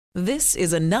This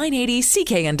is a 980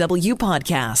 CKNW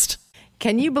podcast.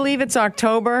 Can you believe it's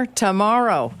October?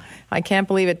 Tomorrow. I can't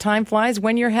believe it. Time flies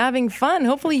when you're having fun.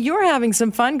 Hopefully you're having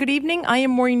some fun. Good evening. I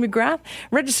am Maureen McGrath,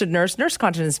 registered nurse, nurse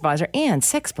continence advisor, and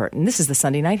sexpert. And this is the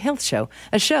Sunday Night Health Show,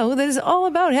 a show that is all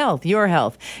about health, your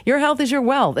health. Your health is your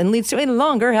wealth and leads to a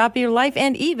longer, happier life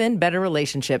and even better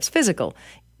relationships. Physical,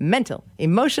 mental,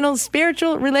 emotional,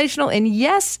 spiritual, relational, and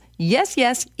yes,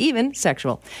 even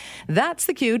sexual. That's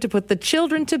the cue to put the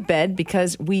children to bed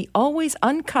because we always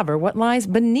uncover what lies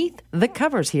beneath the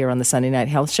covers here on the Sunday Night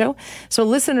Health Show. So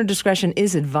listener discretion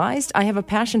is advised. I have a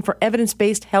passion for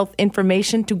evidence-based health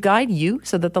information to guide you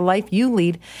so that the life you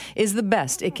lead is the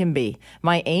best it can be.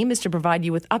 My aim is to provide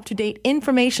you with up-to-date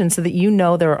information so that you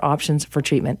know there are options for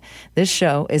treatment. This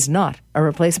show is not a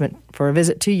replacement for a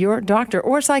visit to your doctor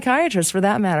or psychiatrist for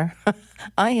that matter.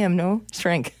 I am no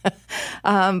shrink.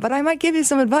 But I might give you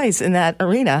some advice in that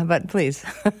arena, but please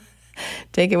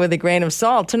take it with a grain of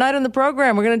salt. Tonight on the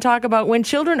program, we're going to talk about when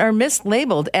children are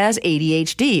mislabeled as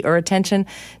ADHD or attention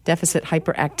deficit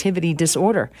hyperactivity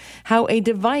disorder, how a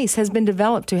device has been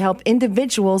developed to help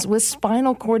individuals with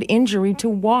spinal cord injury to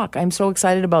walk. I'm so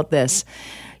excited about this.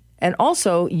 And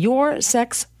also your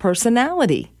sex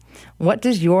personality. What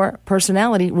does your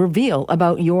personality reveal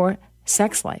about your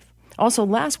sex life? Also,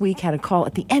 last week had a call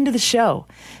at the end of the show.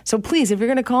 So please, if you're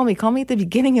going to call me at the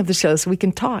beginning of the show so we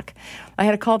can talk. I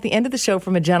had a call at the end of the show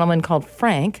from a gentleman called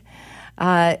Frank,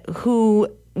 who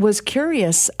was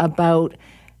curious about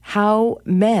how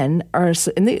men are,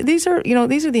 and these are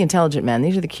the intelligent men.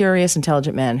 These are the curious,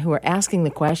 intelligent men who are asking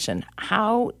the question,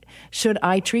 how should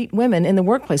I treat women in the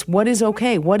workplace? What is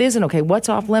okay? What isn't okay? What's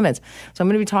off limits? So I'm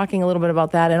going to be talking a little bit about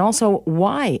that, and also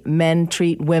why men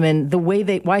treat women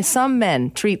why some men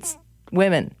treat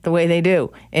women the way they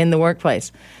do in the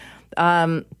workplace.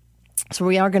 So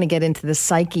we are going to get into the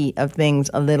psyche of things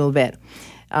a little bit.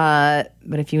 But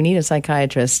if you need a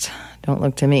psychiatrist, don't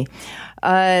look to me.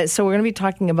 So we're going to be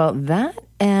talking about that,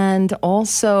 and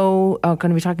also going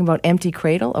to be talking about Empty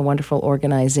Cradle, a wonderful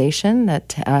organization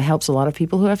that helps a lot of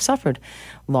people who have suffered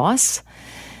loss.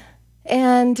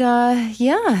 And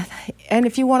and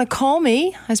if you want to call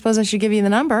me, I suppose I should give you the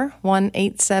number,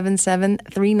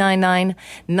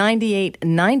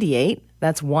 1-877-399-9898.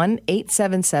 That's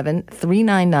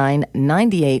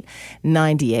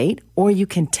 1-877-399-9898. Or you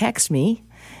can text me.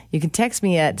 You can text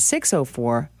me at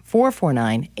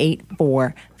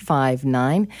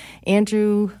 604-449-8459.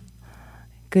 Andrew,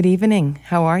 good evening.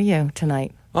 How are you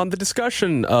tonight? On the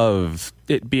discussion of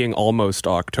it being almost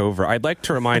October, I'd like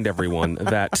to remind everyone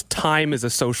that time is a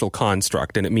social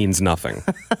construct and it means nothing.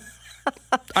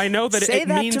 I know that Say it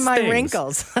that means to my things.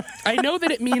 wrinkles. I know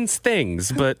that it means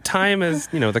things, but time is,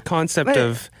 the concept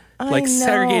of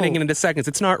segregating it into seconds.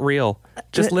 It's not real.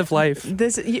 Just live life.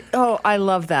 I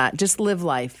love that. Just live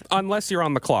life. Unless you're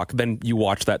on the clock, then you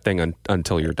watch that thing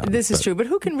until you're done. This is true, but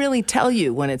who can really tell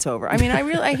you when it's over? I mean,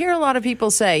 I hear a lot of people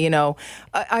say,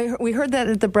 we heard that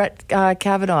at the Brett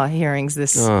Kavanaugh hearings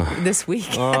this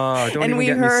week, and we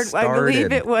heard, I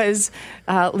believe it was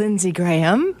Lindsey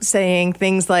Graham saying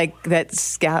things like that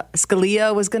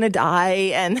Scalia was going to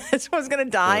die and this was going to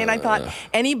die, and I thought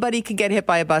anybody could get hit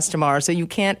by a bus tomorrow, so you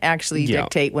can't actually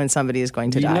dictate when somebody is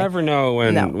going to die. You never know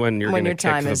when you're going to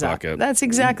kick the bucket. That's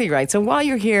exactly right. So while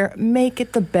you're here, make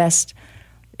it the best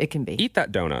it can be. Eat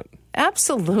that donut.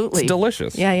 Absolutely. It's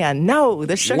delicious. Yeah. No,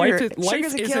 the sugar. Life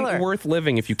sugar's a isn't killer. worth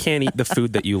living if you can't eat the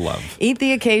food that you love. Eat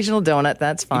the occasional donut.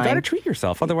 That's fine. You got to treat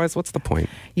yourself. Otherwise, what's the point?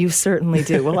 You certainly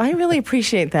do. Well, I really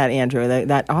appreciate that, Andrew,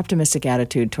 that optimistic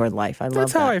attitude toward life. I love that.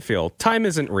 That's how I feel. Time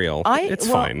isn't real. It's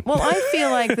fine. Well, I feel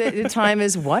like the time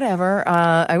is whatever.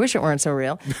 I wish it weren't so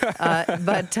real.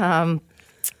 But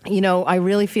I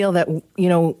really feel that,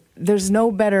 there's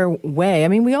no better way. I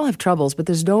mean, we all have troubles, but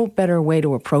there's no better way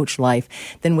to approach life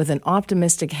than with an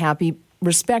optimistic, happy,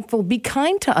 respectful, be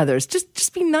kind to others.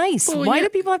 Just be nice. Well, Why do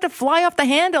people have to fly off the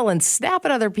handle and snap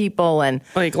at other people? And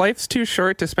life's too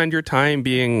short to spend your time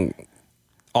being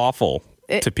awful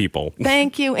to people.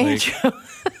 Thank you, Andrew.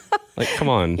 Come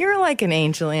on. You're like an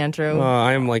angel, Andrew.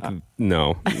 I'm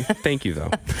no. Thank you,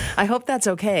 though. I hope that's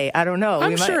okay. I don't know.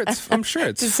 I'm sure it's to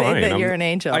fine. Say that you're an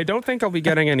angel. I don't think I'll be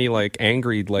getting any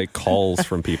angry calls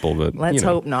from people. But let's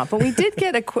hope not. But we did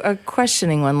get a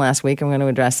questioning one last week. I'm going to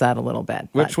address that a little bit.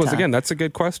 Which was again, that's a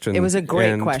good question. It was a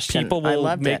great question. People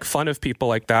will make fun of people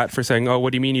like that for saying, "Oh,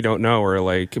 what do you mean you don't know?" Or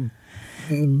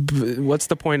what's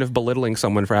the point of belittling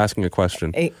someone for asking a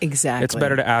question? Exactly. It's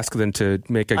better to ask than to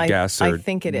make a guess or I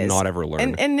think it is. Not ever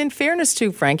learn. And in fairness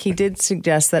to Frank, he did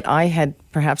suggest that I had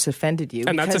perhaps offended you.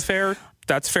 And that's a fair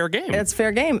that's fair game. It's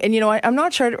fair game. And, I'm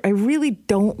not sure. I really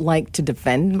don't like to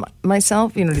defend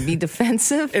myself, to be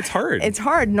defensive. It's hard. It's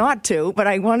hard not to. But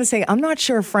I want to say I'm not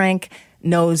sure Frank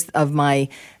knows of my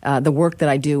the work that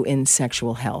I do in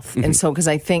sexual health. And so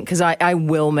because I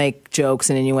will make jokes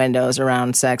and innuendos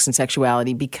around sex and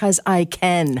sexuality because I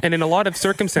can. And in a lot of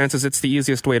circumstances, it's the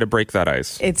easiest way to break that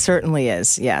ice. It certainly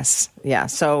is, yes. Yeah,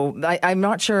 so I'm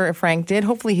not sure if Frank did.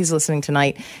 Hopefully he's listening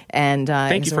tonight. And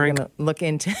Thank you, Frank. We're going to look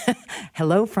into...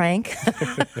 Hello, Frank.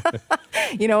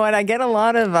 You know what? I get a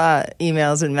lot of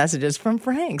emails and messages from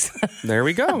Franks. There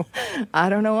we go. I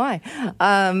don't know why.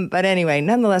 But anyway,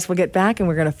 nonetheless, we'll get back and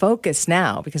we're going to focus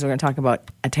now because we're going to talk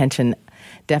about attention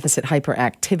deficit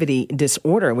hyperactivity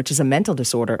disorder, which is a mental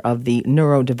disorder of the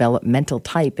neurodevelopmental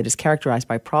type. It is characterized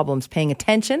by problems paying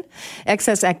attention,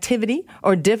 excess activity,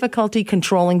 or difficulty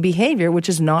controlling behavior, which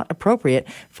is not appropriate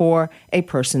for a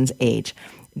person's age.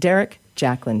 Derek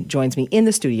Jacklin joins me in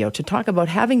the studio to talk about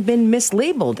having been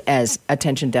mislabeled as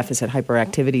attention deficit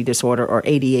hyperactivity disorder, or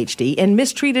ADHD, and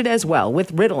mistreated as well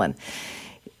with Ritalin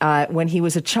when he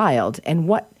was a child, and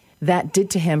what that did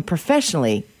to him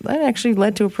professionally. That actually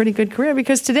led to a pretty good career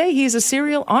because today he's a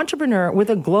serial entrepreneur with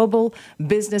a global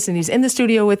business, and he's in the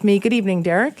studio with me. Good evening,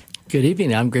 Derek. Good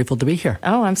evening. I'm grateful to be here.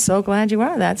 Oh, I'm so glad you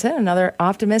are. That's it. Another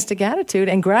optimistic attitude,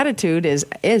 and gratitude is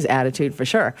attitude for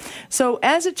sure. So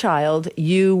as a child,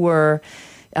 you were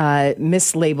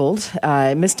mislabeled,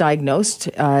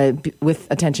 misdiagnosed with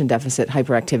attention deficit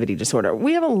hyperactivity disorder.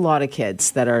 We have a lot of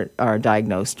kids that are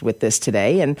diagnosed with this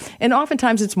today, and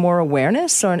oftentimes it's more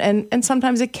awareness, and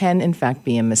sometimes it can in fact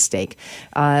be a mistake,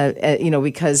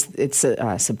 because it's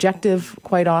subjective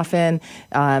quite often.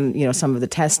 Some of the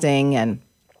testing, and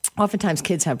oftentimes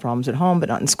kids have problems at home but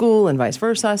not in school, and vice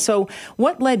versa. So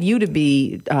what led you to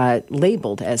be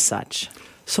labeled as such?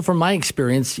 So from my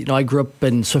experience, I grew up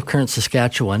in Swift Current,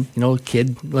 Saskatchewan, a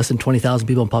kid, less than 20,000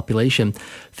 people in population,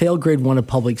 failed grade 1 of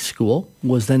public school,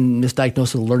 was then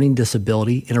misdiagnosed with a learning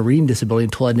disability and a reading disability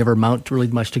until I'd never amount really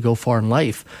much to go far in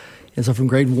life. And so from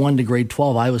grade 1 to grade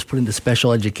 12, I was put into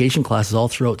special education classes all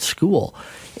throughout school.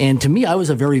 And to me, I was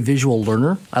a very visual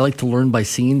learner. I like to learn by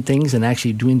seeing things and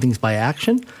actually doing things by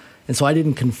action. And so I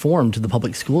didn't conform to the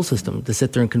public school system to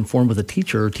sit there and conform with a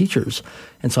teacher or teachers.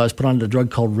 And so I was put on a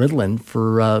drug called Ritalin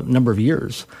for a number of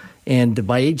years. And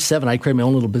by age 7, I created my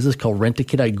own little business called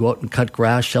Rent-A-Kid. I'd go out and cut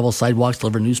grass, shovel sidewalks,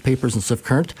 deliver newspapers in Swift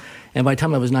Current. And by the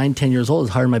time I was 9, 10 years old, I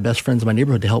was hiring my best friends in my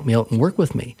neighborhood to help me out and work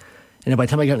with me. And by the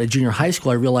time I got into junior high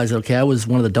school, I realized that, okay, I was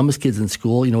one of the dumbest kids in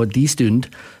school, a D student.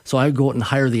 So I would go out and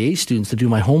hire the A students to do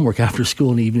my homework after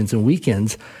school in the evenings and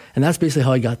weekends. And that's basically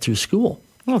how I got through school.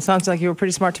 Well, it sounds like you were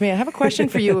pretty smart to me. I have a question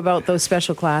for you about those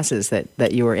special classes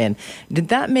that you were in. Did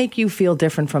that make you feel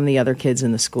different from the other kids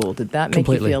in the school? Did that make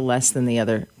Completely. you feel less than the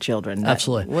other children?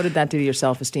 Absolutely. What did that do to your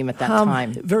self-esteem at that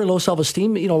time? Very low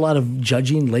self-esteem, a lot of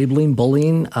judging, labeling,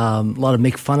 bullying, a lot of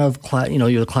make fun of,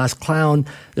 you're the class clown.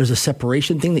 There's a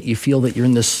separation thing that you feel that you're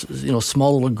in this,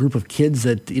 small little group of kids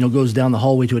that, goes down the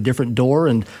hallway to a different door,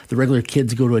 and the regular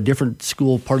kids go to a different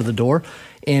school part of the door.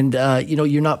 And,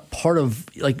 you're not part of,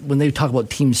 when they talk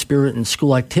about team spirit and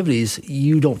school activities,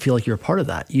 you don't feel like you're a part of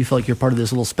that. You feel like you're part of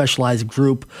this little specialized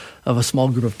group of a small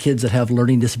group of kids that have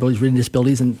learning disabilities, reading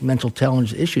disabilities, and mental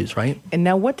challenge issues, right? And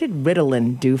now what did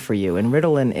Ritalin do for you? And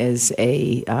Ritalin is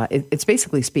it's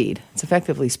basically speed. It's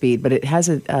effectively speed, but it has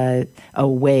a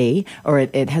way, or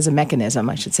it has a mechanism,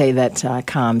 I should say, that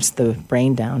calms the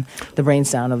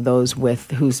brains down of those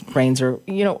whose brains are,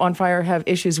 on fire, have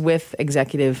issues with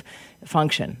executive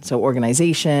function, so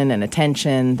organization and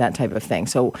attention, that type of thing.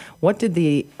 So what did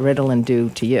the Ritalin do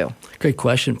to you? Great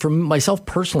question. For myself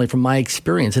personally, from my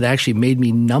experience, it actually made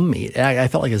me numb. I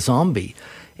felt like a zombie.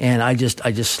 And I just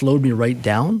slowed me right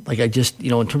down. Like I just,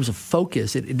 in terms of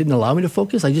focus, it didn't allow me to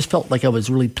focus. I just felt like I was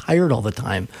really tired all the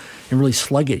time and really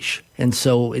sluggish. And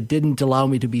so it didn't allow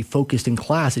me to be focused in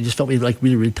class. It just felt me like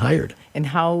really, really tired. And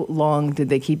how long did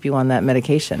they keep you on that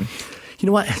medication? You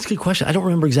know what? That's a good question. I don't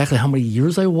remember exactly how many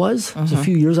years I was. It was a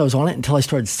few years I was on it until I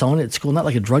started selling it at school. Not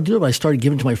like a drug dealer, but I started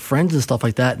giving it to my friends and stuff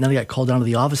like that. And then I got called down to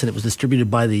the office, and it was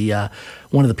distributed by the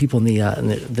one of the people in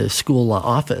the school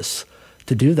office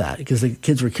to do that, because the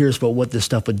kids were curious about what this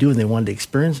stuff would do, and they wanted to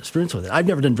experience with it. I've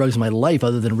never done drugs in my life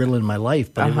other than Ritalin in my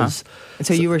life, but it was... And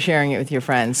so you were sharing it with your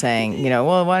friends, saying,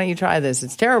 well, why don't you try this?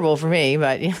 It's terrible for me,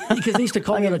 but... Because they used to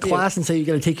call me out of class and say, you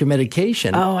got to take your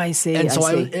medication. Oh, I see. And so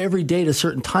every day at a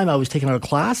certain time, I was taken out of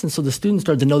class, and so the students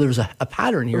started to know there was a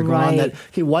pattern here going on that,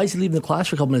 okay, why is he leaving the class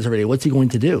for a couple minutes every day? What's he going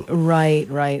to do? Right,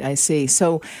 I see.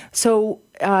 So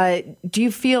do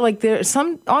you feel like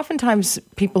oftentimes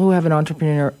people who have an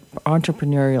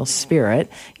entrepreneurial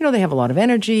spirit, they have a lot of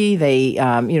energy. They,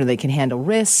 they can handle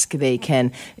risk. They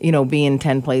can, be in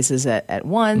 10 places at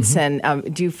once. Mm-hmm.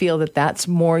 And do you feel that that's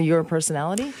more your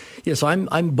personality? Yeah, so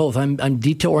I'm both. I'm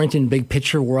detail-oriented and big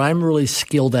picture. Where I'm really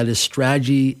skilled at is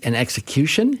strategy and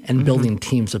execution and building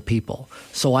teams of people.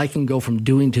 So I can go from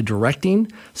doing to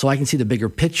directing, so I can see the bigger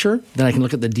picture. Then I can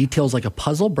look at the details like a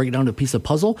puzzle, break it down to a piece of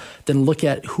puzzle, then look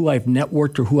at who I've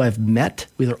networked or who I've met,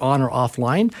 either on or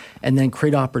offline, and then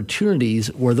create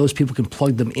opportunities where those people can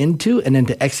plug them into and then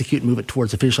to execute and move it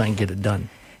towards the finish line and get it done.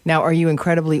 Now, are you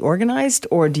incredibly organized,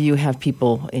 or do you have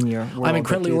people in your world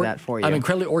that do that for you? I'm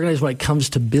incredibly organized when it comes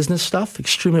to business stuff,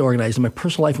 extremely organized. In my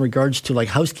personal life, in regards to like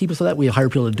housekeeping, so that we hire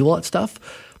people to do all that stuff.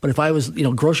 But if I was,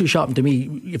 grocery shopping, to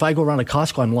me, if I go around a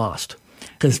Costco, I'm lost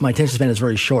because my attention span is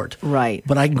very short. Right.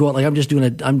 But I can go out, like I'm just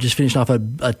finishing off a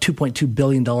 $2.2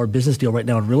 billion business deal right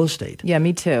now in real estate. Yeah,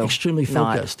 me too. Extremely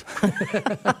focused.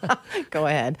 Go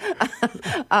ahead.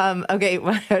 Okay,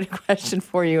 I had a question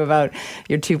for you about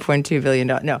your $2.2 billion.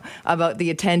 No, about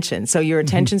the attention. So your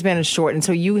attention span is short, and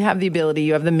so you have the ability,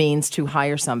 you have the means to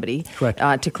hire somebody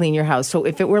to clean your house. So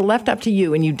if it were left up to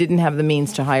you and you didn't have the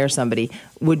means to hire somebody,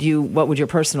 what would your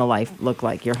personal life look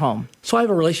like, your home? So I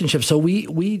have a relationship. So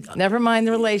we never mind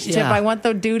the relationship. Yeah. I want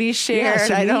the duties shared.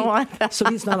 So I don't want that. So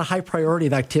it's not a high priority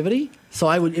of activity. So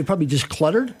it'd probably just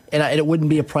cluttered, and it wouldn't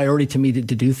be a priority to me to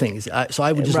do things. So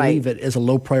I would just leave it as a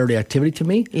low priority activity to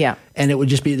me. Yeah. And it would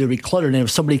just be, there'd be cluttered. And if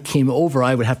somebody came over,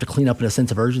 I would have to clean up in a sense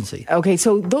of urgency. Okay,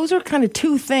 so those are kind of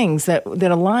two things that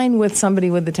align with somebody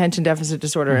with attention deficit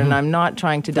disorder, and I'm not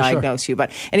trying to diagnose you.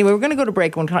 But anyway, we're going to go to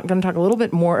break. We're going to talk a little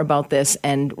bit more about this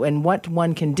and what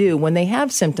one can do when they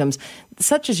have symptoms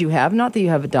such as you have, not that you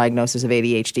have a diagnosis of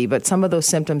ADHD, but some of those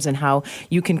symptoms and how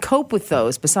you can cope with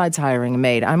those besides hiring a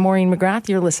maid. I'm Maureen McGrath.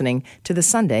 You're listening to the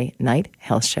Sunday Night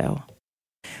Health Show.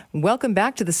 Welcome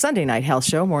back to the Sunday Night Health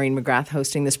Show. Maureen McGrath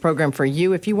hosting this program for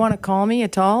you. If you want to call me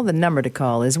at all, the number to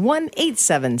call is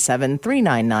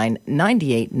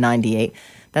 1-877-399-9898.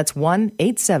 That's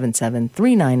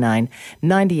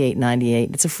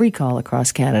 1-877-399-9898. It's a free call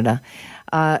across Canada.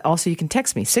 Also, you can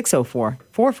text me,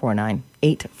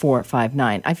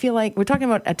 604-449-8459. I feel like we're talking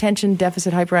about attention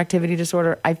deficit hyperactivity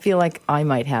disorder. I feel like I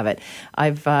might have it.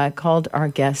 I've called our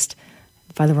guest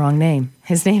by the wrong name.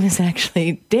 His name is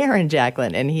actually Darren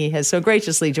Jacklin, and he has so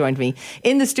graciously joined me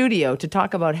in the studio to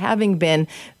talk about having been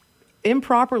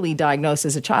improperly diagnosed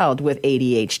as a child with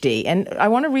ADHD. And I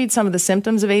want to read some of the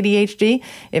symptoms of ADHD.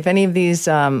 If any of these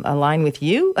align with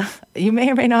you, you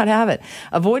may or may not have it.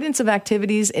 Avoidance of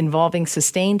activities involving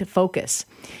sustained focus,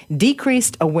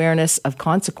 decreased awareness of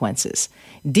consequences,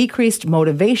 decreased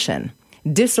motivation,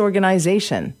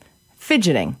 disorganization,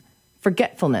 fidgeting,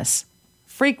 forgetfulness,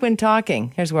 frequent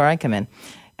talking. Here's where I come in.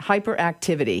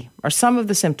 Hyperactivity are some of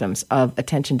the symptoms of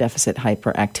attention deficit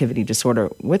hyperactivity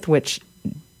disorder with which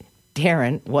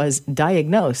Darren was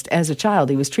diagnosed as a child.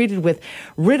 He was treated with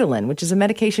Ritalin, which is a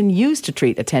medication used to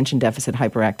treat attention deficit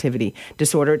hyperactivity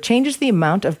disorder. It changes the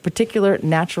amount of particular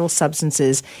natural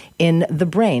substances in the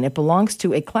brain. It belongs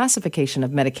to a classification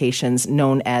of medications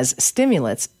known as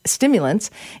stimulants,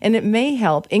 and it may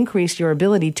help increase your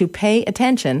ability to pay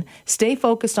attention, stay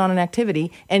focused on an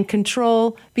activity, and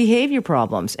control behavior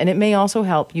problems. And it may also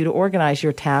help you to organize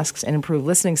your tasks and improve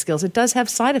listening skills. It does have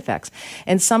side effects,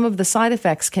 and some of the side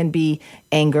effects can be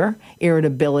anger,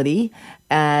 irritability,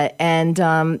 and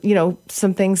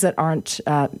some things that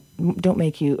don't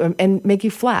make you and make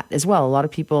you flat as well. A lot of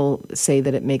people say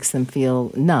that it makes them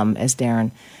feel numb, as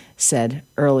Darren said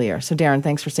earlier. So, Darren,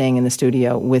 thanks for staying in the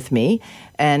studio with me.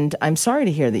 And I'm sorry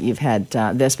to hear that you've had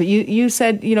this, but you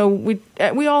said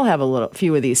we all have a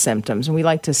few of these symptoms, and we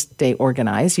like to stay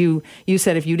organized. You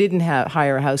said if you didn't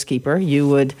hire a housekeeper,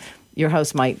 your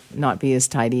house might not be as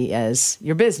tidy as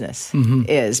your business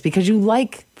is, because you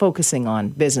like focusing on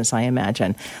business, I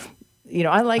imagine.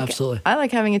 Absolutely. I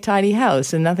like having a tidy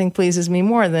house, and nothing pleases me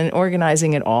more than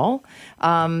organizing it all.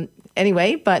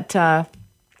 Anyway, but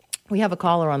we have a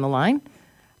caller on the line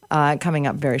coming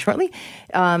up very shortly.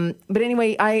 But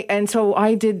anyway, I've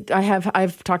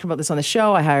talked about this on the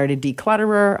show. I hired a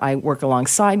declutterer. I work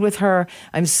alongside with her.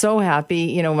 I'm so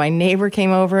happy. My neighbor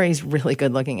came over. He's really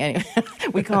good looking. Anyway,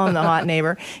 we call him the hot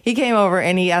neighbor. He came over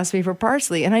and he asked me for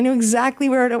parsley, and I knew exactly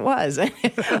where it was.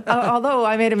 Although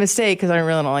I made a mistake because I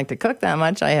really don't like to cook that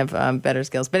much. I have better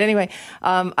skills. But anyway,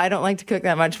 I don't like to cook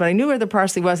that much, but I knew where the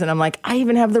parsley was, and I'm like, I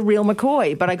even have the real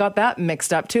McCoy, but I got that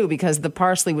mixed up too because the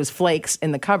parsley was flakes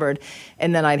in the cupboard. cupboard,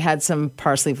 and then I'd had some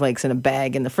parsley flakes in a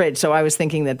bag in the fridge. So I was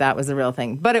thinking that was the real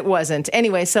thing, but it wasn't.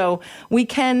 Anyway, so we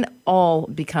can all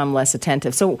become less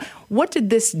attentive. So what did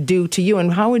this do to you,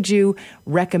 and how would you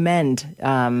recommend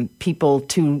people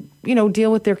to,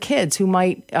 deal with their kids who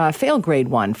might fail grade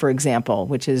 1, for example,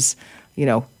 which is,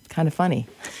 kind of funny?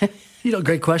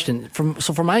 Great question.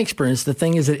 From my experience, the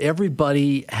thing is that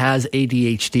everybody has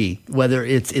ADHD, whether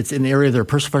it's an area of their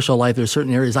personal professional life. There are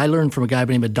certain areas. I learned from a guy by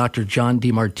the name of Dr. John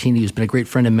DeMartini, who's been a great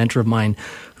friend and mentor of mine,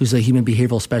 who's a human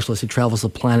behavioral specialist who travels the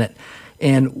planet.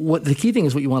 And what the key thing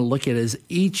is, what you want to look at is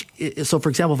so for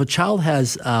example, if a child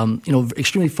has,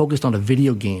 extremely focused on a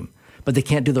video game, but they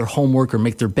can't do their homework or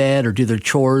make their bed or do their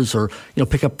chores or,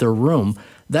 pick up their room,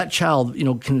 that child,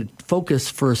 can focus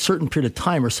for a certain period of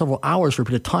time or several hours for a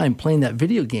period of time playing that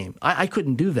video game. I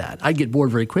couldn't do that. I get bored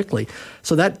very quickly.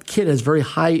 So that kid has very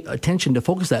high attention to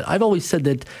focus that. I've always said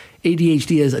that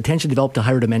ADHD is attention developed to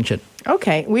higher dimension.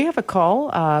 Okay. We have a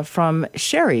call from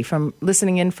Sherry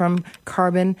listening in from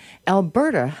Carbon,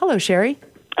 Alberta. Hello, Sherry.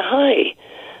 Hi.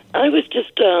 I was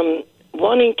just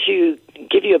wanting to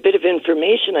give you a bit of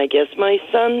information, I guess. My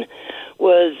son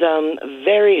was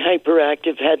very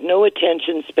hyperactive, had no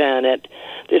attention span.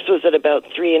 This was at about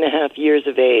 3.5 years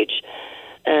of age.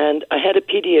 And I had a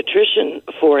pediatrician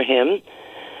for him,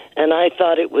 and I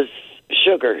thought it was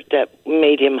sugar that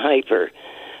made him hyper.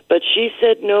 But she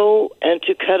said no, and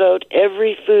to cut out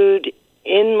every food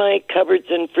in my cupboards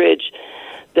and fridge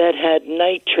that had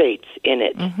nitrates in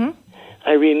it. Mm-hmm.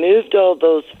 I removed all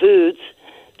those foods.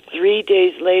 3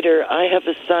 days later, I have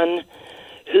a son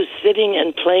who's sitting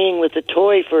and playing with a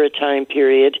toy for a time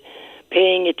period,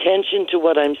 paying attention to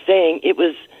what I'm saying. It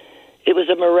was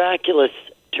a miraculous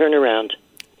turnaround.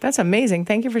 That's amazing.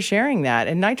 Thank you for sharing that.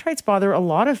 And nitrates bother a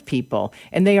lot of people,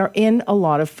 and they are in a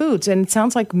lot of foods. And it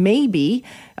sounds like maybe,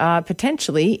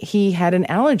 potentially, he had an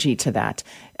allergy to that.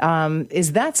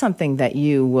 Is that something that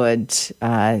you would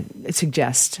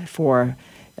suggest for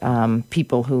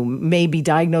people who may be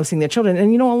diagnosing their children?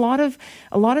 And,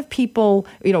 a lot of people,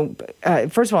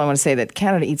 first of all, I want to say that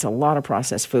Canada eats a lot of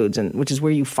processed foods, and which is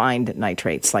where you find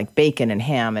nitrates like bacon and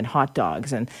ham and hot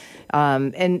dogs.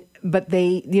 But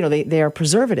they are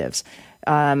preservatives,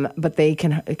 but they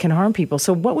can harm people.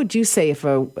 So what would you say if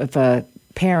a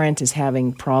parent is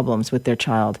having problems with their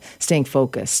child staying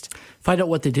focused? Find out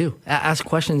what they do. Ask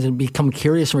questions and become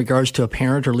curious in regards to a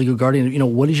parent or legal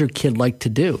guardian. What does your kid like to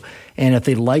do? And if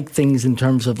they like things in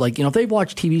terms of if they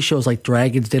watch TV shows like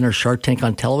Dragon's Den or Shark Tank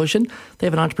on television, they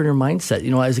have an entrepreneur mindset.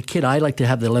 As a kid, I like to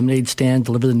have the lemonade stand,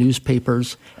 deliver the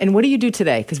newspapers. And what do you do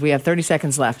today? Because we have 30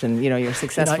 seconds left, and you're a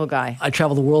successful guy. I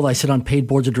travel the world. I sit on paid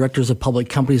boards of directors of public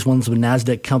companies. One's a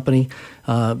NASDAQ company.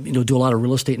 Do a lot of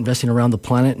real estate investing around the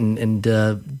planet and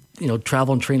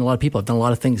travel and train a lot of people. I've done a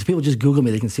lot of things. If people just Google me,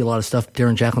 they can see a lot of stuff,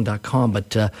 DarrenJacklin.com, but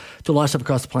do a lot of stuff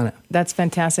across the planet. That's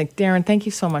fantastic. Darren, thank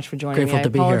you so much for joining Grateful me. to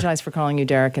be here. I apologize for calling you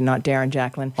Derek and not Darren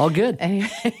Jacklin. All good.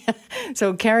 Anyway,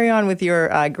 so carry on with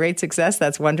your great success.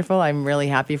 That's wonderful. I'm really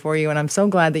happy for you, and I'm so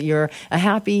glad that you're a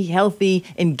happy, healthy,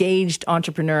 engaged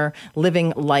entrepreneur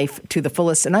living life to the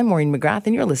fullest. And I'm Maureen McGrath,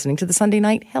 and you're listening to the Sunday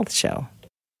Night Health Show.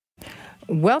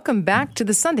 Welcome back to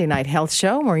the Sunday Night Health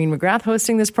Show. Maureen McGrath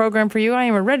hosting this program for you. I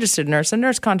am a registered nurse, a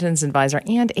nurse continence advisor,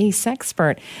 and a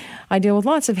sexpert. I deal with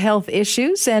lots of health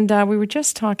issues, and we were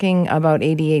just talking about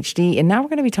ADHD, and now we're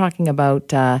going to be talking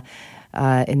about,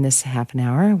 in this half an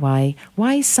hour,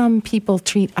 why some people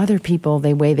treat other people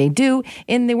the way they do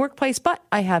in the workplace. But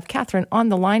I have Catherine on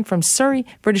the line from Surrey,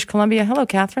 British Columbia. Hello,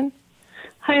 Catherine.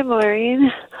 Hi, Maureen.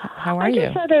 How are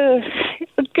you?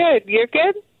 Good. You're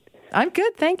good? I'm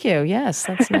good, thank you. Yes,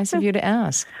 that's nice of you to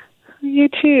ask. You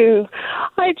too.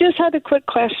 I just had a quick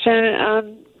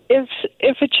question.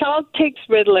 If a child takes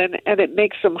Ritalin and it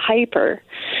makes them hyper,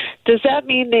 does that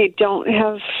mean they don't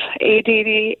have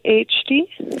ADHD?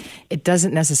 It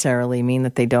doesn't necessarily mean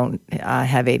that they don't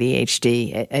have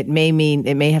ADHD. It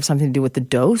may have something to do with the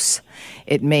dose.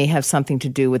 It may have something to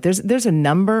do with there's a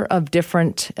number of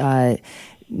different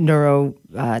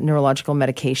neurological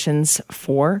medications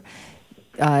for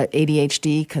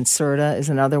ADHD. Concerta is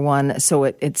another one. So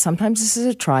it sometimes this is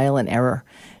a trial and error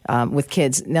with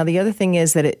kids. Now, the other thing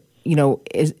is that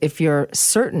if you're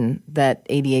certain that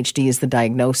ADHD is the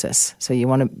diagnosis, so you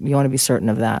want to be certain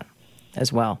of that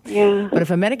as well. Yeah. But if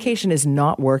a medication is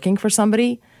not working for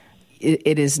somebody,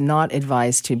 it is not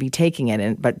advised to be taking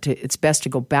it, it's best to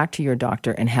go back to your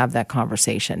doctor and have that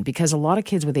conversation, because a lot of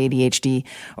kids with ADHD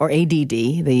or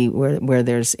ADD, where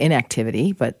there's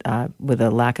inactivity but with a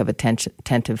lack of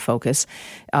attentive focus,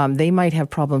 they might have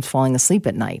problems falling asleep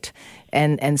at night,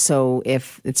 and so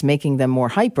if it's making them more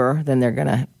hyper, then they're going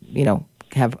to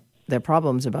have their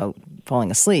problems about falling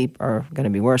asleep are going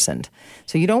to be worsened.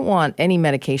 So you don't want any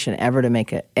medication ever to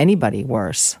make anybody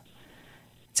worse.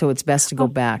 So it's best to go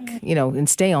back, and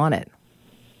stay on it.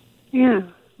 Yeah.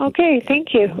 Okay,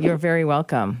 thank you. You're very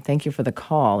welcome. Thank you for the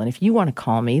call. And if you want to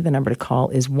call me, the number to call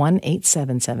is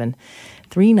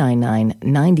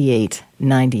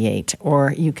 1-877-399-9898.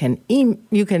 Or you can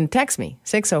text me,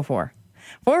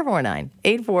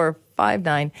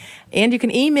 604-449-8459. And you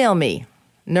can email me,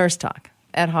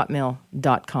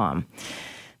 nursetalk@hotmail.com.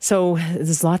 So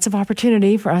there's lots of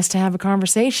opportunity for us to have a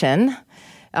conversation.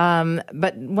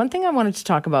 But one thing I wanted to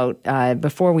talk about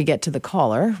before we get to the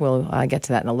caller, we'll get to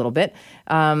that in a little bit,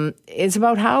 is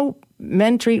about how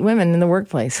men treat women in the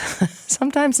workplace.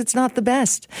 Sometimes it's not the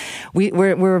best.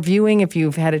 We're reviewing, if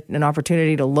you've had an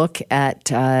opportunity to look at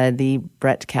the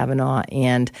Brett Kavanaugh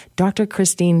and Dr.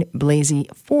 Christine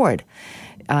Blasey Ford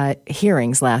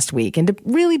hearings last week. And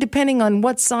really depending on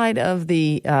what side of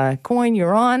the coin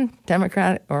you're on,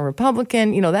 Democrat or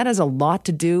Republican, that has a lot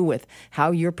to do with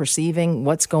how you're perceiving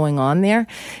what's going on there.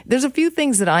 There's a few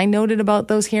things that I noted about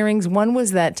those hearings. One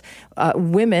was that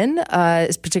women,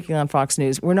 particularly on Fox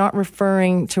News, were not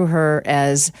referring to her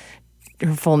as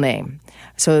her full name.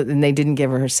 So and they didn't give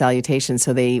her salutation,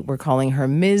 so they were calling her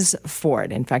Ms.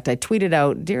 Ford. In fact, I tweeted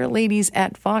out, "Dear ladies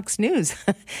at Fox News,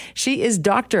 she is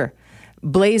Dr.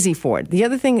 Blasey Ford." The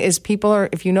other thing is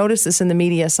if you notice this in the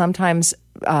media, sometimes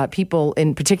people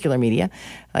in particular media,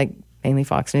 like mainly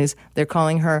Fox News, they're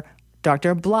calling her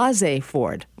Dr. Blasey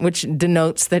Ford, which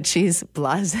denotes that she's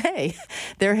blasé.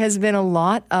 There has been a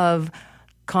lot of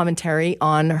commentary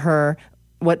on her,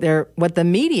 what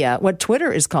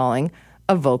Twitter is calling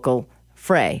a vocal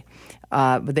fray.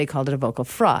 But they called it a vocal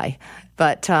fry.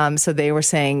 But so they were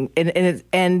saying,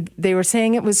 and they were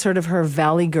saying it was sort of her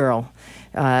Valley Girl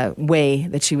way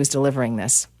that she was delivering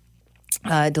the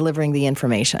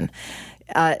information.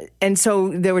 And so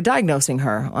they were diagnosing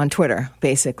her on Twitter,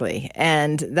 basically.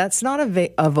 And that's not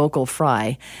a vocal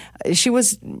fry. She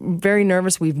was very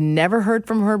nervous. We've never heard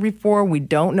from her before. We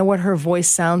don't know what her voice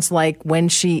sounds like when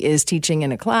she is teaching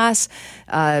in a class.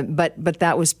 But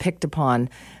that was picked upon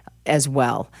as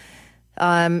well.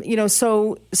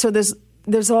 So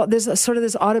there's sort of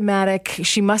this automatic,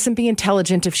 she mustn't be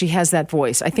intelligent if she has that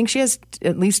voice. I think she has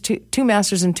at least two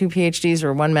masters and two PhDs,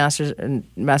 or one master's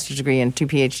degree and two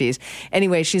PhDs.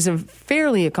 Anyway, she's a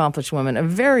fairly accomplished woman, a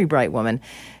very bright woman.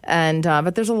 And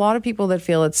but there's a lot of people that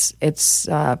feel it's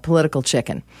political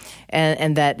chicken,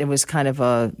 and that it was kind of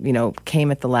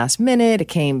came at the last minute. It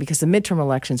came because the midterm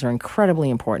elections are incredibly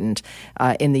important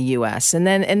in the U.S. And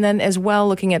then as well,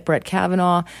 looking at Brett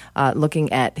Kavanaugh,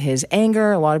 looking at his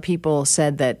anger, a lot of people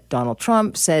said that Donald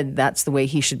Trump said that's the way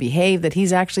he should behave. That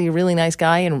he's actually a really nice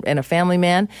guy and a family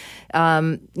man.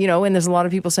 And there's a lot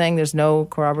of people saying there's no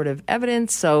corroborative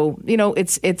evidence. So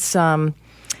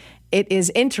it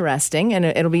is interesting, and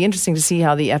it'll be interesting to see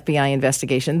how the FBI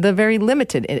investigation, the very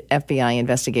limited FBI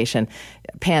investigation,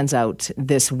 pans out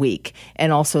this week,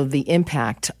 and also the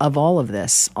impact of all of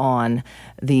this on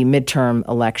the midterm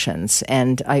elections.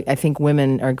 And I think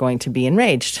women are going to be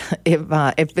enraged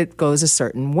if it goes a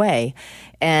certain way.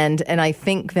 And I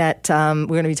think that we're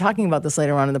going to be talking about this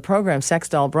later on in the program, sex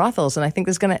doll brothels. And I think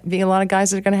there's going to be a lot of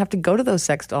guys that are going to have to go to those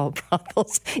sex doll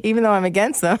brothels, even though I'm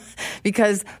against them,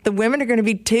 because the women are going to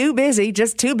be too busy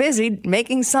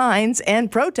making signs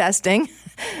and protesting.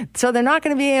 So they're not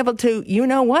going to be able to,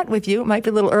 with you. It might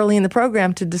be a little early in the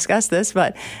program to discuss this,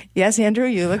 but yes, Andrew,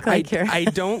 you look like you're...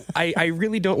 I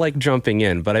really don't like jumping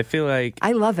in, but I feel like...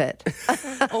 I love it.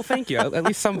 Oh, thank you. At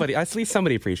least somebody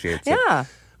appreciates it. Yeah.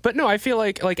 But no, I feel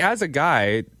like as a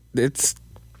guy,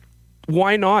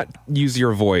 why not use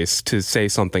your voice to say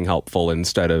something helpful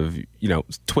instead of,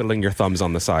 twiddling your thumbs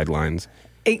on the sidelines?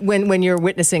 When you're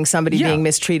witnessing somebody being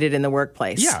mistreated in the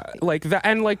workplace. Yeah, like that,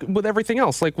 and like with everything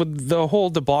else, like with the whole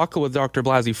debacle with Dr.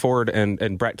 Blasey Ford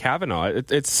and Brett Kavanaugh,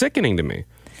 it's sickening to me.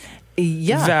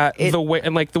 Yeah, the way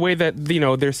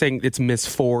that they're saying it's Miss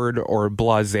Ford or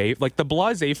Blasey, like the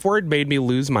Blasey Ford made me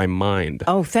lose my mind.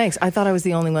 Oh, thanks. I thought I was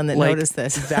the only one that noticed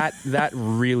this. that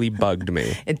really bugged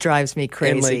me. It drives me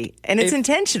crazy, and it's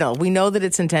intentional. We know that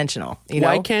it's intentional.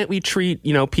 Why can't we treat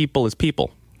people as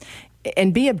people?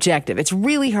 And be objective. It's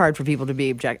really hard for people to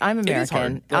be objective. I'm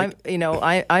American. It is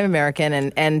hard. I'm American,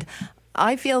 and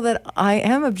I feel that I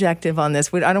am objective on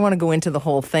this. I don't want to go into the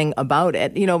whole thing about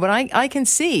it, but I can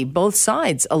see both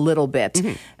sides a little bit.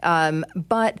 Mm-hmm.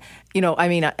 But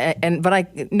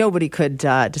nobody could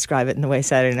describe it in the way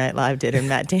Saturday Night Live did and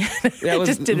Matt Damon. That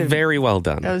was very well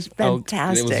done. That was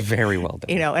fantastic. It was very well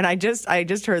done. And I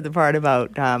just heard the part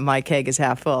about my keg is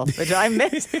half full, which I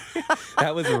missed.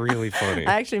 That was really funny.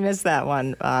 I actually missed that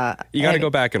one. You got to go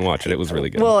back and watch it. It was really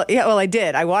good. Well, I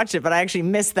did. I watched it, but I actually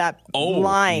missed that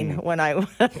line when I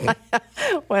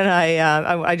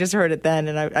just heard it then,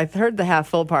 and I heard the half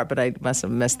full part, but I must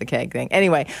have missed the keg thing.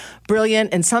 Anyway,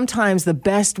 brilliant. And sometimes the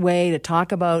best way to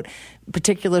talk about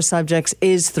particular subjects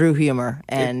is through humor,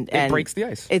 and it breaks the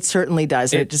ice. It certainly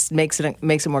does. It just makes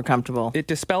it more comfortable. It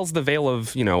dispels the veil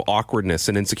of awkwardness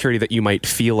and insecurity that you might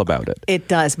feel about it. It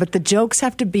does, but the jokes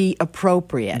have to be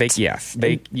appropriate.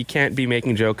 You can't be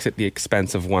making jokes at the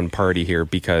expense of one party here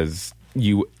because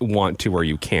you want to or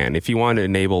you can. If you want to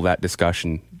enable that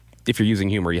discussion, if you're using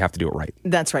humor, you have to do it right.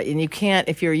 That's right. And you can't,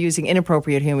 if you're using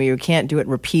inappropriate humor, you can't do it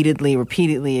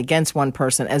repeatedly against one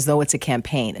person as though it's a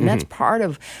campaign. And that's part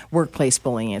of workplace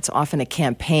bullying. It's often a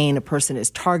campaign. A person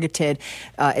is targeted.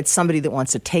 It's somebody that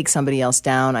wants to take somebody else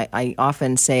down. I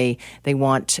often say they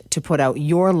want to put out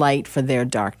your light for their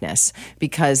darkness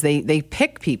because they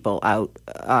pick people out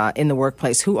in the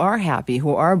workplace who are happy,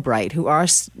 who are bright, who are,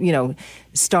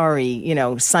 starry,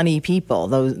 sunny people,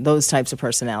 those types of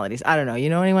personalities. I don't know. You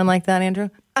know anyone like that, Andrew?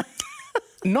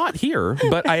 Not here,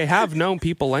 but I have known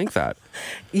people like that.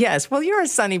 Yes. Well, you're a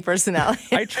sunny personality.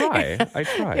 I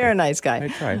try. You're a nice guy. I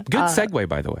try. Good segue,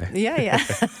 by the way. Yeah.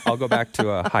 I'll go back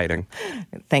to hiding.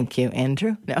 Thank you,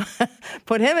 Andrew. No,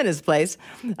 put him in his place.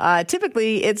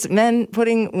 Typically, it's men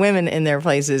putting women in their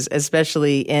places,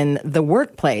 especially in the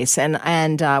workplace. And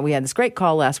we had this great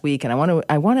call last week, and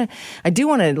I do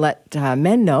want to let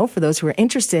men know, for those who are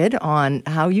interested, on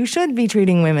how you should be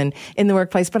treating women in the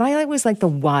workplace. But I always like the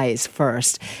whys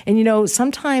first. And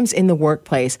sometimes in the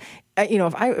workplace,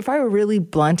 if I were really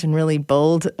blunt and really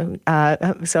bold, and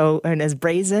as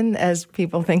brazen as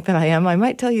people think that I am, I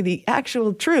might tell you the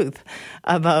actual truth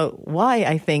about why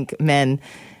I think men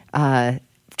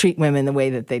treat women the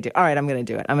way that they do. All right, I'm going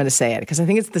to do it. I'm going to say it because I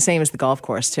think it's the same as the golf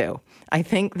course too. I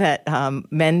think that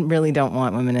men really don't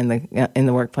want women in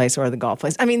the workplace or the golf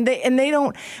place. I mean, they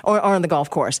don't, or on the golf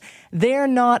course. They're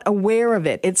not aware of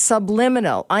it. It's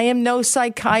subliminal. I am no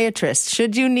psychiatrist.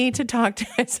 Should you need to talk to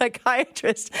a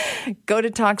psychiatrist, go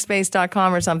to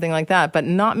Talkspace.com or something like that, but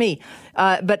not me.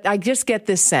 But I just get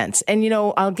this sense. And,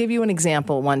 I'll give you an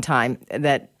example one time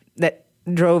that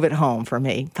drove it home for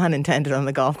me, pun intended, on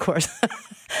the golf course.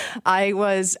 I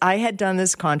had done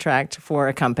this contract for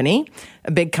a company,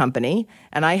 a big company,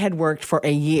 and I had worked for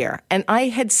a year. And I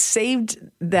had saved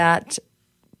that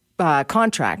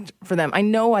contract for them. I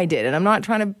know I did. And I'm not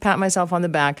trying to pat myself on the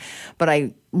back, but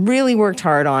I really worked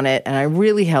hard on it and I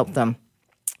really helped them.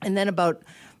 And then about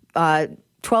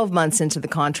 12 months into the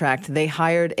contract, they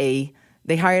hired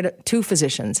two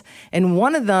physicians. And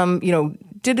one of them,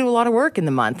 did do a lot of work in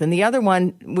the month. And the other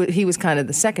one, he was kind of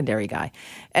the secondary guy.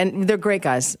 And they're great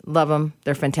guys. Love them.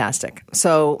 They're fantastic.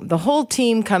 So the whole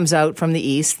team comes out from the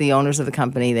East. The owners of the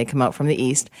company, they come out from the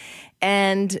East.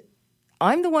 And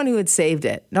I'm the one who had saved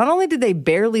it. Not only did they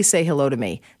barely say hello to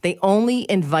me, they only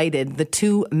invited the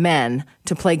two men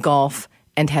to play golf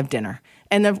and have dinner.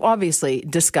 And they've obviously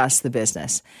discussed the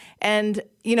business. And,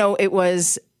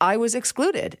 I was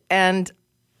excluded. And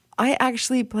I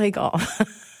actually play golf.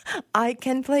 I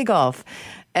can play golf.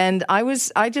 And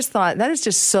I just thought that is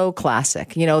just so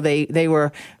classic. They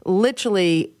were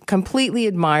literally completely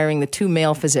admiring the two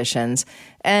male physicians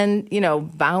and,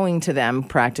 bowing to them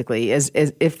practically as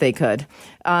if they could.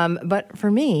 But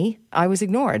for me, I was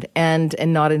ignored and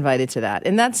not invited to that.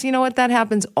 And that's, that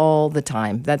happens all the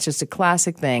time. That's just a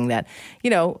classic thing that,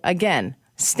 again,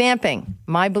 stamping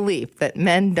my belief that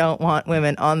men don't want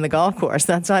women on the golf course.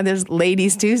 That's why there's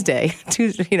Ladies Tuesday,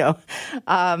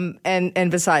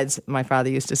 and besides, my father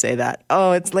used to say that,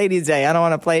 oh, it's Ladies Day. I don't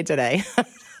want to play today.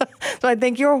 So I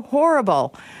think you're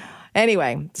horrible.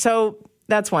 Anyway, so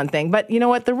that's one thing. But you know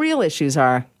what? The real issues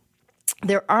are,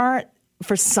 there are,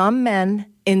 for some men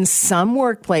in some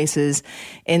workplaces,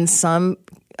 in some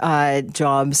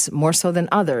jobs, more so than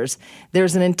others,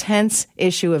 there's an intense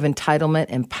issue of entitlement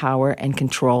and power and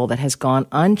control that has gone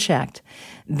unchecked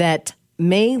that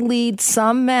may lead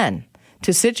some men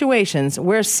to situations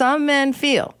where some men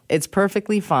feel it's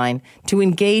perfectly fine to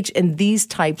engage in these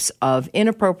types of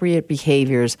inappropriate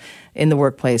behaviors in the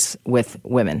workplace with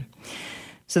women.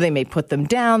 So they may put them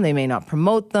down, they may not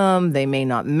promote them, they may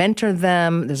not mentor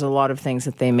them. There's a lot of things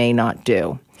that they may not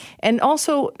do. And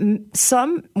also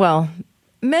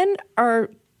men are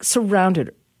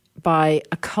surrounded by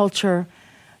a culture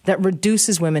that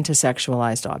reduces women to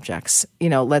sexualized objects.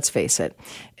 Let's face it.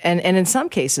 And in some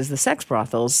cases, the sex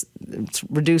brothels, it's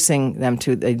reducing them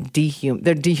to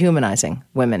they're dehumanizing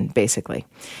women, basically.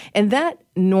 And that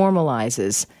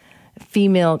normalizes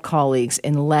female colleagues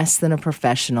in less than a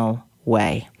professional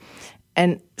way.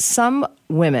 And some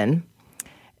women,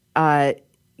 are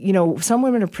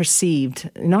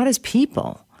perceived not as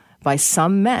people by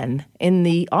some men in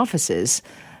the offices.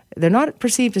 They're not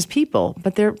perceived as people,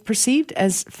 but they're perceived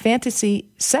as fantasy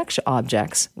sex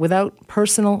objects without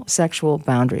personal sexual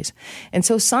boundaries. And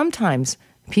so sometimes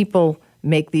people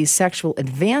make these sexual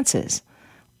advances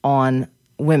on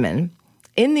women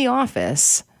in the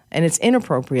office, and it's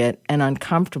inappropriate and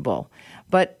uncomfortable.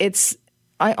 But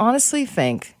I honestly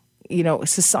think,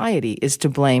 society is to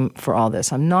blame for all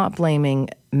this. I'm not blaming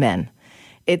men.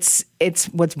 It's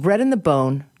what's bred in the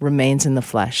bone remains in the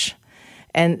flesh.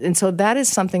 And so that is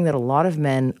something that a lot of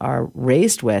men are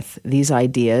raised with, these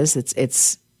ideas.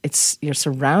 It's you're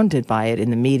surrounded by it in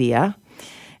the media.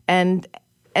 And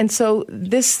so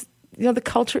this, the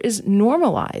culture is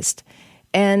normalized.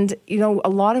 And, a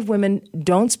lot of women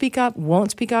don't speak up,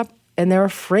 won't speak up, and they're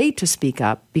afraid to speak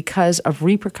up because of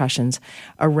repercussions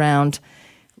around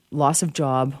loss of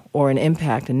job or a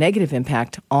negative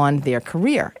impact on their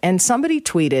career. And somebody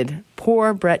tweeted,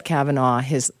 poor Brett Kavanaugh,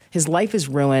 his life is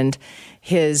ruined.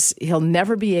 He'll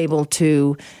never be able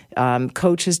to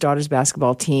coach his daughter's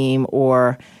basketball team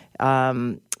or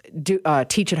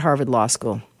teach at Harvard Law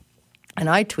School. And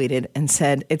I tweeted and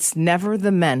said, it's never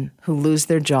the men who lose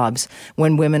their jobs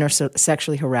when women are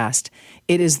sexually harassed.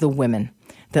 It is the women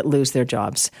that lose their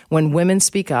jobs. When women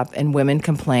speak up and women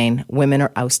complain, women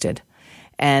are ousted.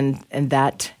 And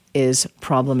that is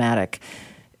problematic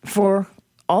for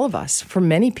all of us, for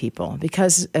many people,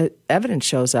 because evidence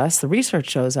shows us, the research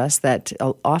shows us that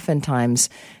oftentimes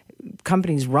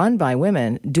companies run by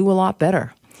women do a lot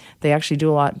better. They actually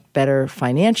do a lot better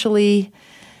financially.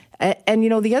 And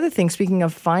the other thing, speaking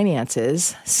of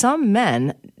finances, some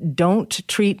men don't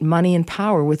treat money and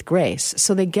power with grace.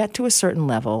 So they get to a certain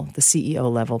level, the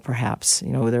CEO level perhaps,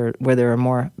 where there are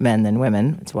more men than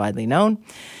women, it's widely known.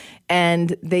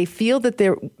 And they feel that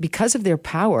because of their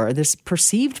power, this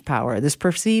perceived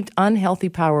unhealthy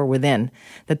power within,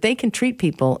 that they can treat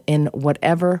people in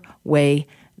whatever way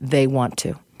they want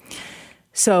to.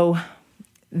 So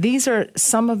these are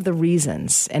some of the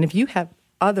reasons. And if you have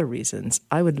other reasons,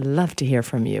 I would love to hear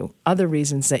from you. Other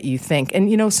reasons that you think.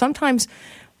 And, sometimes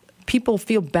people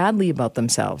feel badly about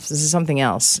themselves. This is something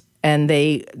else. And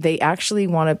they actually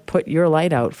want to put your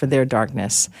light out for their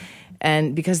darkness.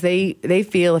 And because they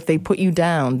feel if they put you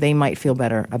down, they might feel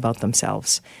better about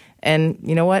themselves. And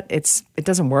you know what? It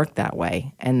doesn't work that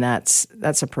way. And that's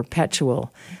a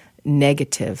perpetual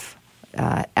negative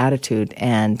attitude,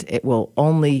 and it will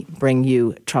only bring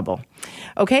you trouble.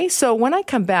 Okay, so when I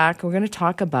come back, we're going to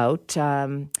talk about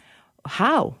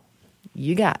how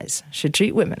you guys should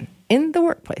treat women in the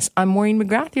workplace. I'm Maureen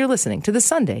McGrath. You're listening to the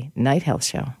Sunday Night Health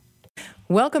Show.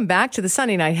 Welcome back to the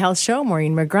Sunday Night Health Show.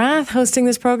 Maureen McGrath hosting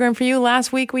this program for you.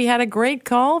 Last week we had a great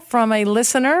call from a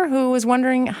listener who was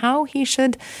wondering how he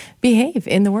should behave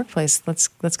in the workplace. Let's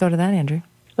go to that, Andrew.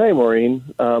 Hi, Maureen.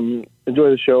 Enjoy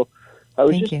the show. I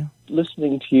was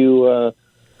listening to you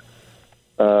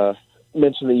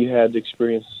mention that you had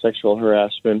experienced sexual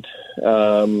harassment,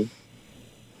 and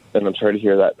I'm sorry to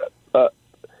hear that. But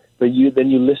you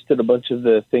listed a bunch of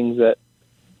the things that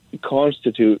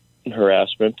constitute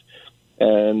harassment.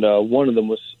 And one of them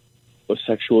was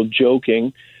sexual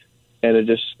joking, and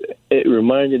it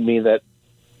reminded me that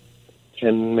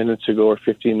 10 minutes ago or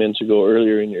 15 minutes ago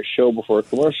earlier in your show before a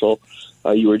commercial,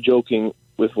 you were joking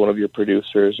with one of your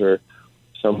producers or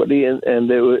somebody, and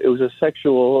it was a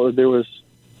sexual. There was,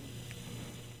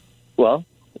 well,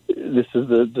 this is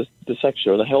the sex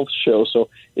show, the health show, so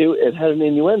it had an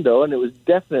innuendo, and it was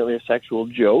definitely a sexual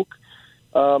joke.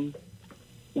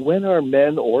 When are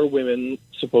men or women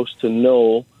supposed to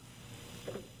know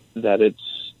that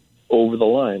it's over the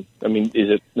line? I mean, is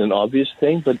it an obvious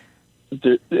thing?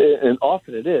 And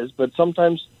often it is, but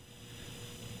sometimes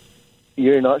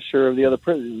you're not sure of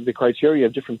the criteria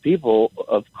of different people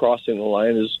of crossing the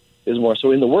line is more.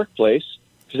 So in the workplace,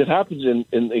 because it happens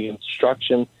in the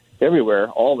instruction everywhere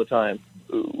all the time.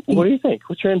 What do you think?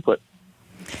 What's your input?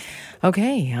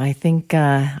 Okay, I think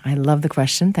I love the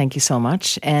question. Thank you so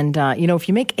much. And, if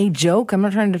you make a joke, I'm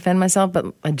not trying to defend myself,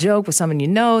 but a joke with someone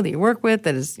that you work with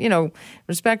that is,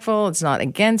 respectful, it's not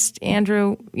against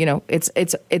Andrew,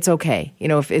 it's okay.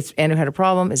 If Andrew had a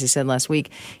problem, as he said last week,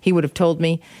 he would have told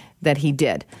me that he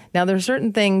did. Now, there are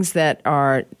certain things that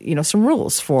are, some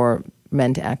rules for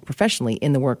men to act professionally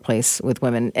in the workplace with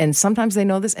women. And sometimes they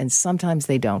know this and sometimes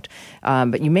they don't.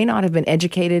 But you may not have been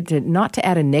educated not to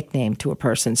add a nickname to a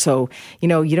person. So,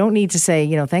 you don't need to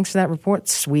say, thanks for that report,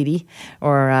 sweetie,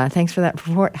 or thanks for that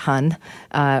report, hun,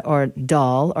 or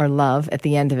doll or love at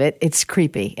the end of it. It's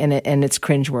creepy and it's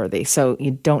cringeworthy. So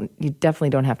you definitely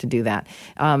don't have to do that.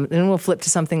 Then we'll flip to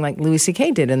something like Louis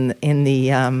C.K. did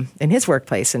in his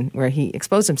workplace, and where he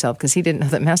exposed himself because he didn't know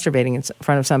that masturbating in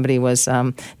front of somebody was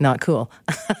not cool.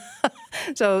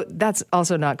 So that's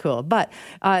also not cool. But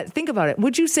think about it.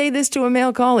 Would you say this to a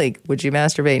male colleague? Would you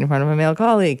masturbate in front of a male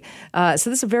colleague? So this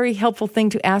is a very helpful thing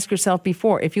to ask yourself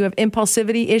before. If you have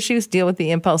impulsivity issues, deal with the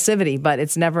impulsivity, but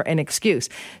it's never an excuse.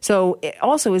 So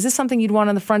also, is this something you'd want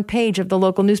on the front page of the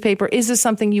local newspaper? Is this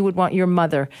something you would want your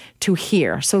mother to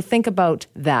hear? So think about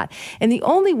that. And the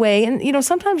only way, and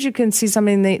sometimes you can see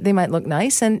somebody and they might look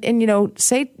nice, and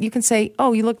you can say,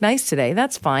 oh, you look nice today.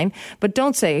 That's fine. But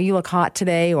don't say, oh, you look hot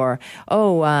today, or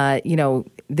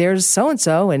there's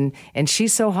so-and-so and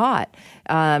she's so hot.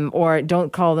 Or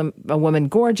don't call them a woman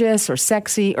gorgeous or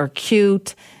sexy or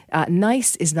cute.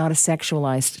 Nice is not a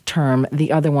sexualized term.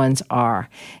 The other ones are.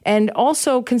 And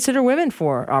also consider women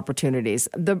for opportunities.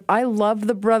 I love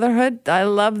the brotherhood. I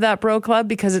love that bro club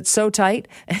because it's so tight.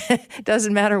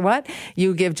 Doesn't matter what.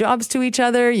 You give jobs to each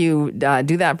other. You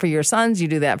do that for your sons. You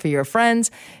do that for your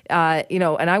friends.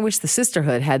 And I wish the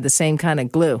sisterhood had the same kind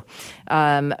of glue.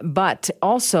 But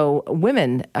also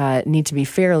women need to be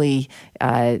fairly,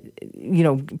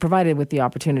 provided with the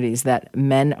opportunities that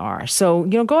men are. So,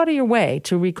 go out of your way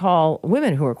to recall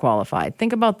women who are qualified.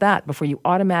 Think about that before you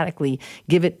automatically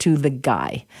give it to the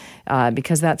guy,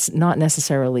 because that's not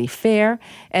necessarily fair.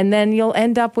 And then you'll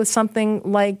end up with something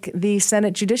like the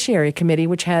Senate Judiciary Committee,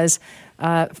 which has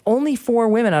only 4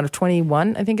 women out of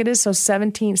 21, I think it is. So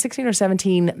 16 or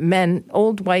 17 men,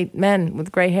 old white men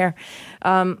with gray hair,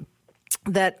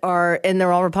 that are, and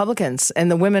they're all Republicans, and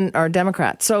the women are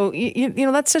Democrats. So,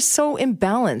 that's just so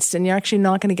imbalanced, and you're actually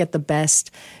not going to get the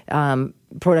best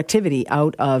productivity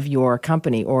out of your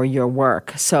company or your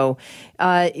work. So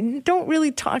don't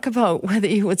really talk about whether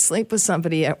you would sleep with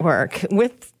somebody at work,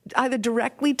 with either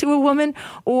directly to a woman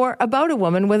or about a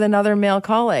woman with another male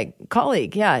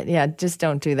colleague. Yeah, just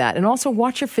don't do that. And also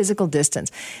watch your physical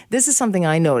distance. This is something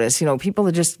I notice. People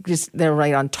are just they're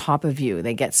right on top of you.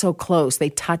 They get so close.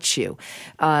 They touch you.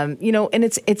 And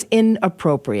it's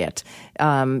inappropriate.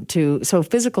 So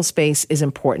physical space is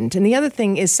important. And the other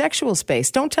thing is sexual space.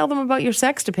 Don't tell them about your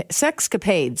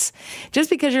sexcapades. Just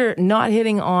because you're not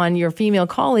hitting on your female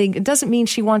colleague, it doesn't mean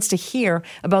she wants to hear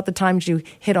about the times you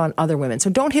hit on other women. So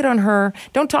don't hit on her.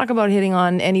 Don't talk about hitting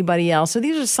on anybody else. So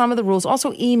these are some of the rules.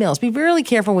 Also, emails. Be really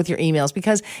careful with your emails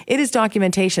because it is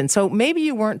documentation. So maybe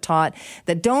you weren't taught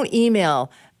that don't email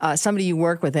somebody you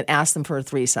work with and ask them for a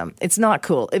threesome. It's not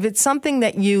cool. If it's something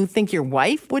that you think your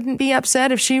wife wouldn't be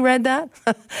upset if she read that,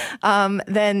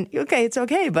 then okay, it's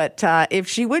okay. But if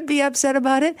she would be upset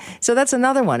about it, so that's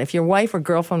another one. If your wife or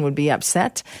girlfriend would be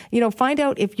upset, find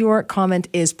out if your comment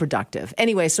is productive.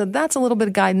 Anyway, so that's a little bit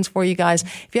of guidance for you guys.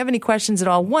 If you have any questions at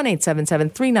all,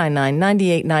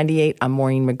 1-877-399-9898. I'm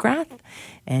Maureen McGrath,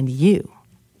 and you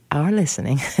are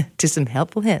listening to some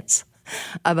helpful hints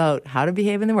about how to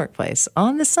behave in the workplace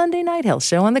on the Sunday Night Health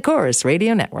Show on the Chorus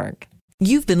Radio Network.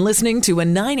 You've been listening to a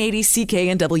 980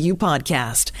 CKNW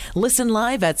podcast. Listen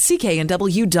live at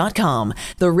cknw.com,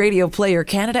 the Radio Player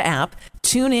Canada app,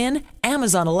 tune in,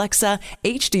 Amazon Alexa,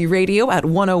 HD Radio at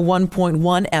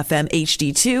 101.1 FM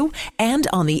HD2, and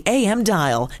on the AM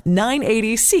dial,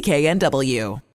 980 CKNW.